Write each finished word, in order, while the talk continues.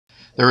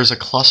There is a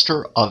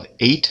cluster of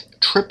 8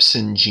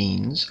 trypsin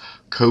genes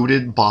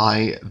coded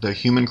by the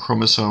human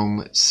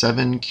chromosome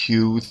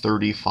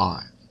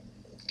 7q35.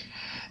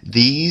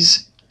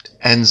 These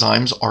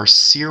enzymes are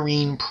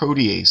serine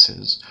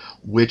proteases,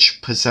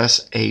 which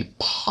possess a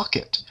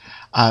pocket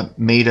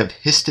made of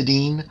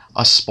histidine,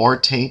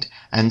 aspartate,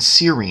 and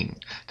serine.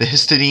 The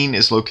histidine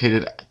is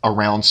located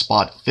around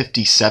spot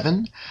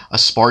 57,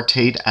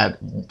 aspartate at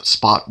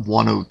spot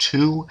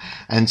 102,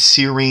 and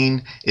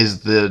serine is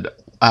the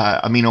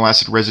amino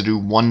acid residue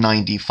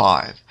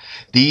 195.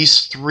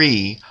 These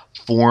three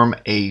form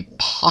a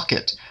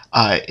pocket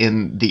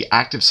in the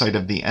active site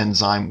of the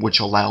enzyme, which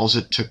allows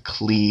it to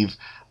cleave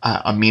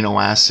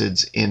amino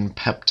acids in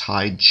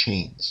peptide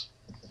chains.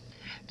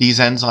 These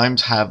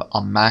enzymes have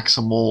a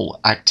maximal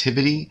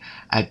activity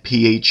at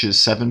pHs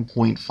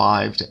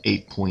 7.5 to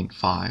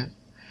 8.5,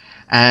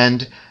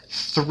 and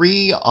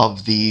 3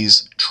 of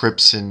these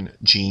trypsin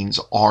genes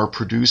are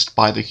produced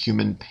by the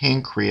human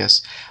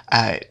pancreas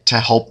to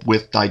help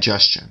with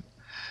digestion.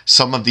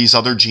 Some of these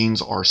other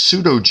genes are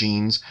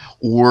pseudogenes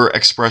or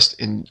expressed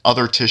in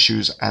other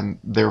tissues, and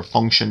their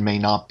function may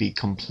not be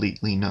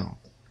completely known.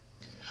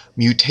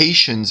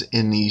 Mutations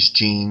in these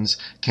genes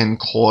can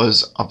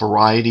cause a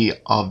variety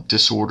of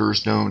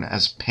disorders known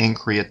as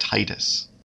pancreatitis.